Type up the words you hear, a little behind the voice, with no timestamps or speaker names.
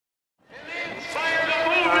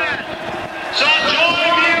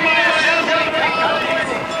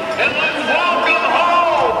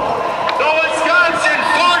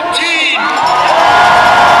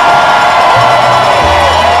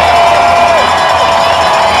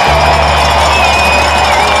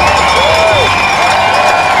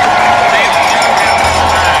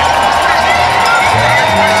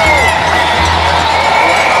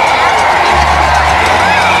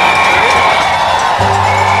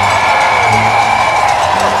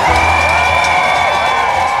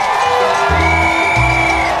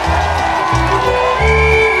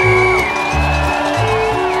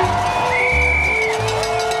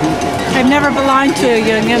never belonged to a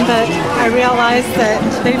union, but I realized that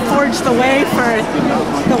they forged the way for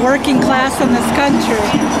the working class in this country.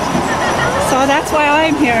 So that's why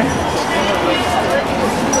I'm here.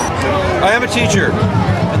 I am a teacher,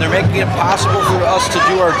 and they're making it possible for us to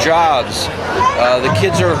do our jobs. The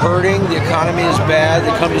kids are hurting, the economy is bad,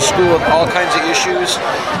 they come to school with all kinds of issues,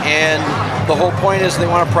 and the whole point is they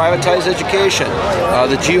want to privatize education.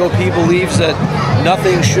 The GOP believes that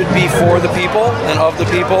nothing should be for the people and of the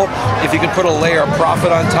people. If you can put a layer of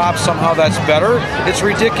profit on top, somehow that's better. It's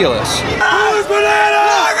ridiculous. Walkers bananas!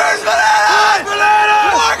 Walkers bananas!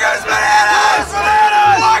 Bananas! Walkers bananas!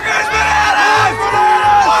 Bananas! Walkers bananas! Bananas!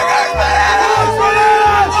 Walkers bananas!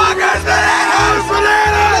 Bananas! Walkers bananas!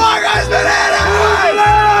 Bananas! Walkers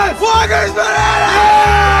bananas! Walkers bananas!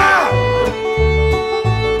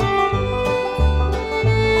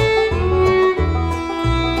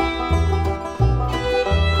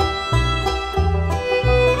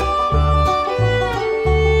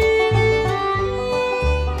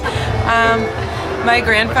 My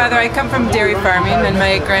grandfather, I come from dairy farming, and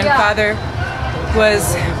my grandfather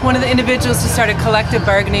was one of the individuals who started collective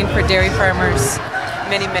bargaining for dairy farmers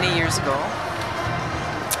many, many years ago.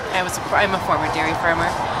 I'm a former dairy farmer.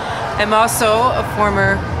 I'm also a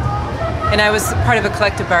former, and I was part of a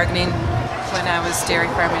collective bargaining when I was dairy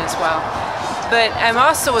farming as well. But I'm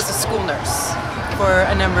also was a school nurse for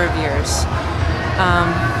a number of years.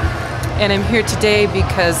 And I'm here today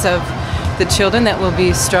because of the children that will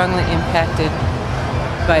be strongly impacted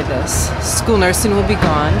by this. School nursing will be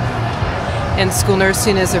gone, and school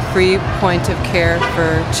nursing is a free point of care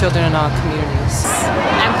for children in all communities.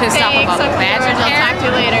 I'm pissed off about the badger care. I'll talk to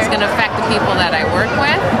you later. It's going to affect the people that I work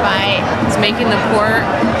with. Bye. It's making the poor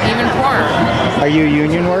even poorer. Are you a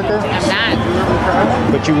union worker? I'm not.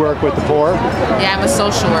 But you work with the poor? Yeah, I'm a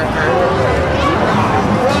social worker.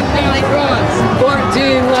 Run,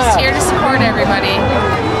 14 left. Just here to support everybody.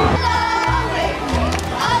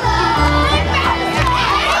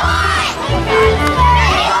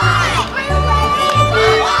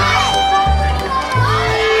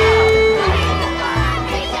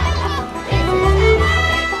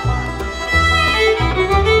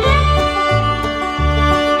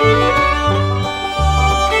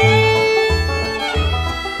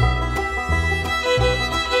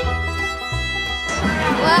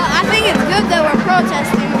 That we're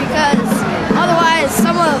protesting, because otherwise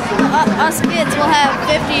some of us kids will have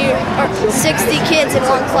 50 or 60 kids in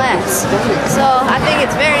one class. So I think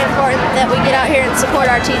it's very important that we get out here and support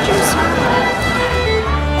our teachers.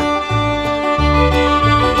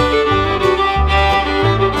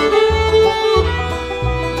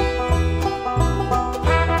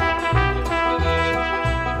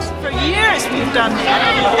 We've done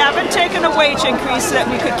that. We haven't taken a wage increase so that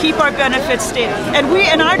we could keep our benefits stable. And we,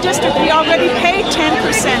 in our district, we already pay 10%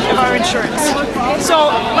 of our insurance.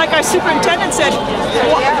 So, like our superintendent said,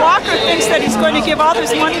 Walker thinks that he's going to give all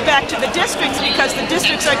this money back to the districts because the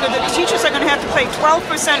teachers are going to have to pay 12%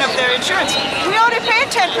 of their insurance. We already pay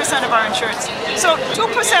 10% of our insurance. So 2%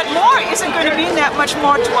 more isn't going to mean that much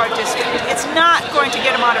more to our district. It's not going to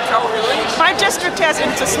get them out of trouble. My district has,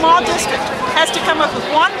 and it's a small district, has to come up with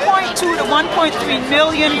 $1.2 to $1.3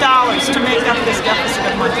 million to make up this deficit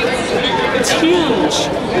of money. It's huge.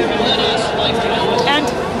 And,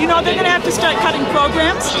 you know, they're going to have to start cutting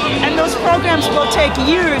programs, and those programs will take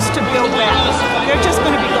years to build back. They're just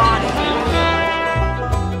going to be gone.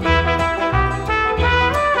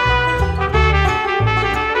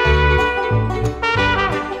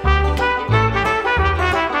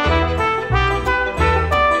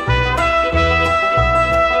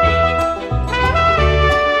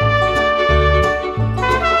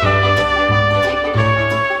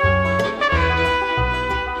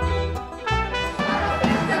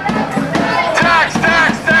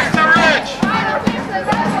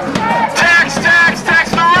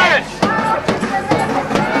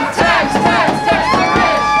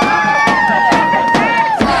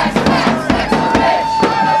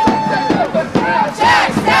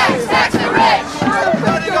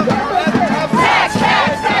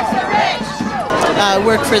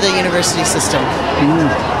 Work for the university system.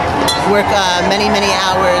 Work many, many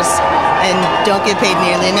hours and don't get paid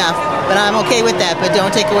nearly enough. But I'm okay with that, but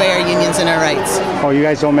don't take away our unions and our rights. Oh, you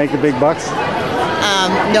guys don't make the big bucks?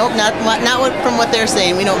 Nope, not from what they're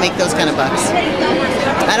saying. We don't make those kind of bucks.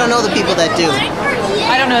 I don't know the people that do.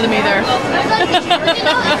 I don't know them either.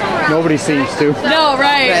 Nobody seems to. No,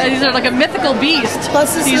 right. These are like a mythical beast.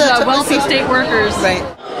 Plus, these wealthy state workers. Right.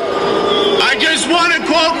 I just want to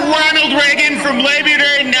quote Ronald Reagan from Labor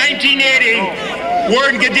Day 1980,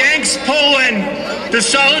 where in Gdansk, Poland, the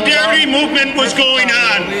Solidarity movement was going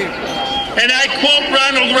on. and I quote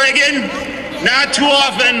Ronald Reagan, not too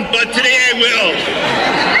often, but today I will.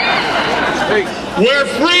 Where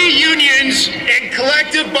free unions and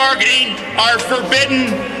collective bargaining are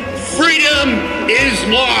forbidden, freedom is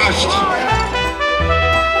lost.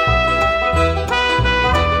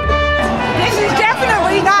 This is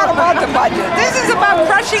definitely not about the budget. This is about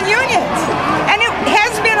crushing unions. And it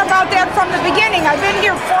has been about that from the beginning. I've been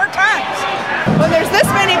here 4 times. When there's this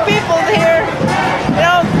many people here, you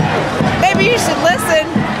know, maybe you should listen,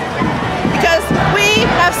 because we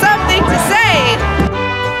have something to say.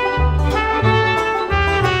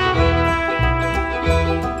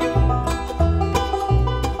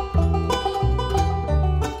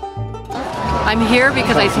 I'm here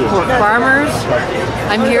because I support farmers.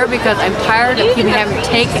 I'm here because I'm tired of people having to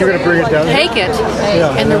take it,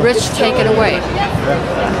 and the rich take it away.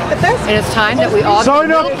 And it's time that we all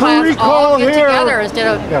get together instead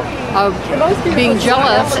of being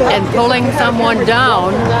jealous and pulling someone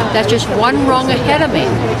down that's just one rung ahead of me.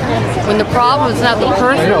 When the problem is not the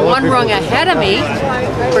person one rung ahead of me,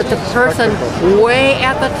 but the person way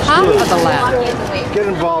at the top of the ladder. Get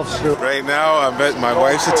involved, Stu. Right now, my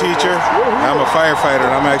wife's a teacher. I'm a firefighter,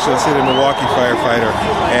 and I'm actually a city of Milwaukee firefighter.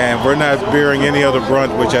 And we're not bearing any other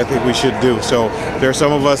brunt, which I think we should do. So there are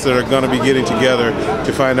some of us that are going to be getting together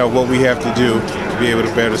to find out what we have to do to be able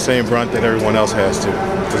to bear the same brunt that everyone else has to,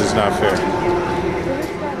 because it's not fair.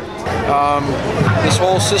 This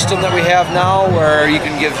whole system that we have now, where you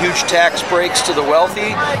can give huge tax breaks to the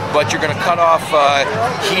wealthy, but you're going to cut off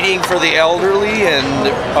heating for the elderly and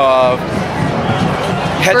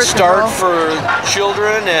Head Start for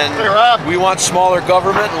children, and we want smaller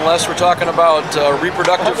government unless we're talking about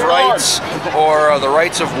reproductive rights or the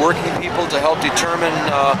rights of working people to help determine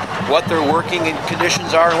what their working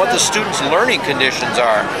conditions are and what the students' learning conditions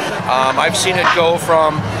are. I've seen it go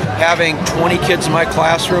from having 20 kids in my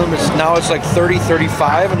classroom, now it's like 30,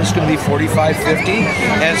 35, and it's going to be 45, 50,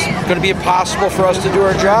 and it's going to be impossible for us to do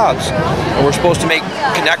our jobs. And we're supposed to make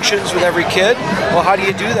connections with every kid. Well, how do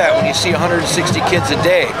you do that when you see 160 kids a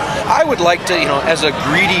day? I would like to, as a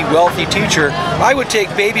greedy, wealthy teacher, I would take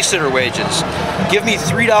babysitter wages. Give me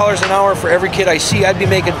 $3 an hour for every kid I see. I'd be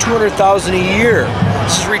making $200,000 a year.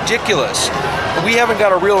 This is ridiculous. We haven't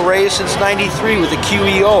got a real raise since '93 with the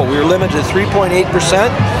QEO. We were limited to 3.8%.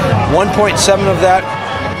 1.7 of that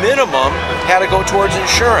minimum had to go towards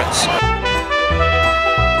insurance.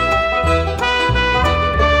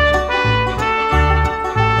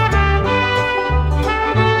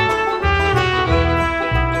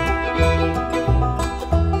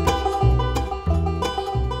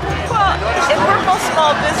 Well, if we're both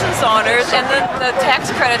small business owners, and the tax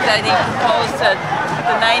credit that he proposed to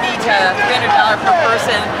the $90 to $300 per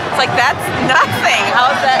person, it's like that's nothing. How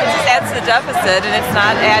is that? It just adds to the deficit, and it's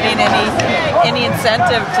not adding any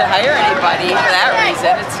incentive to hire anybody for that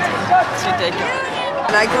reason. It's ridiculous.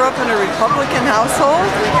 And I grew up in a Republican household,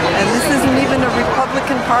 and this isn't even a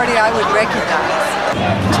Republican Party I would recognize.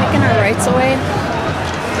 Taking our rights away,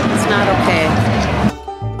 it's not okay.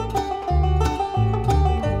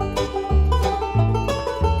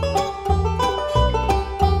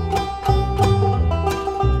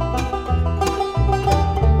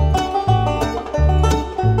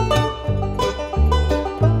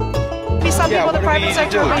 Yeah, what do we need to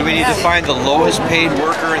do? Do we need to find the lowest paid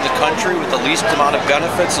worker in the country with the least amount of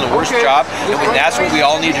benefits and the worst job? And when that's what we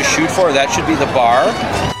all need to shoot for, that should be the bar.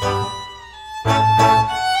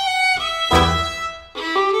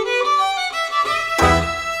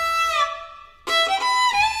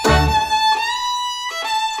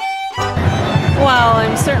 Well,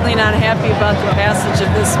 I'm certainly not happy about the passage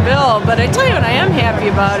of this bill, but I tell you what I am happy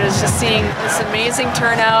about is just seeing this amazing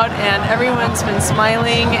turnout, and everyone's been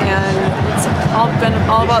smiling, and it's been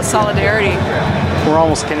all about solidarity. We're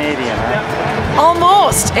almost Canadian, huh?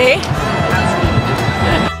 Almost, eh?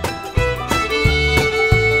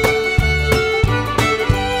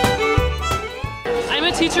 I'm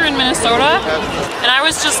a teacher in Minnesota, and I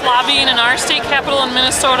was just lobbying in our state capital in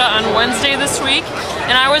Minnesota on Wednesday this week,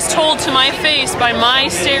 and I was told to my face by my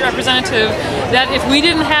state representative that if we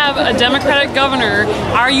didn't have a Democratic governor,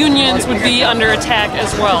 our unions would be under attack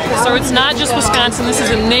as well. So it's not just Wisconsin, this is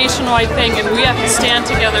a nationwide thing, and we have to stand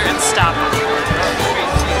together and stop it.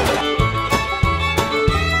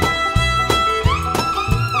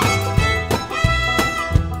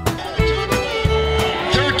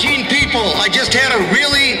 I just had a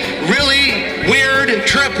really, really weird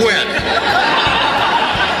trip with.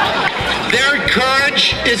 Their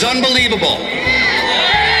courage is unbelievable.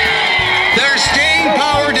 Their staying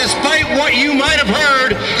power, despite what you might have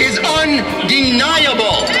heard, is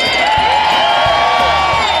undeniable.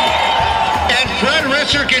 And Fred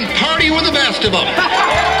Risser can party with the rest of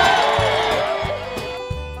them.